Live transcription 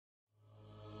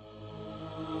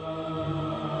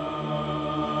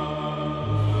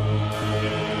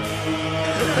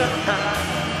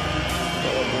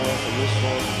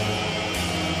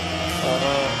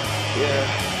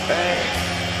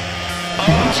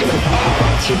I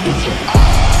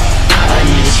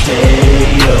need to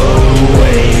stay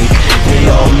awake. They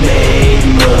all made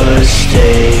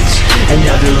mistakes, and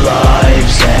now their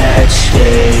lives at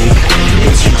stake.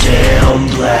 It's a damn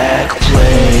black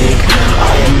plague.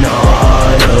 I am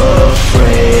not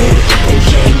afraid. It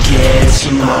can't get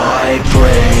to my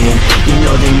brain. You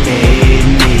know they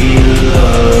made me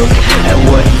look at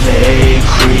what they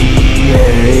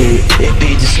create. It'd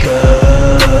be disgusting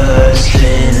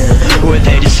what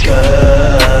they discussing.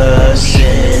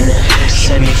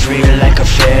 Set me free like a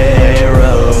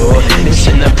pharaoh. It's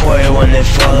in the point when they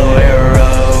follow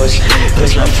arrows.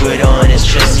 Push my foot on his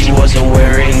chest, he wasn't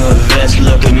wearing a vest.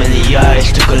 Look him in the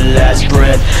eyes, took a last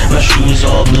breath. My shoes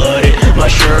all blooded, my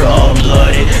shirt all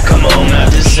blooded. Come home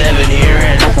after 7 here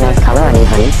and What's the next color I need,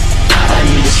 honey? I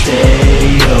need to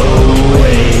stay away.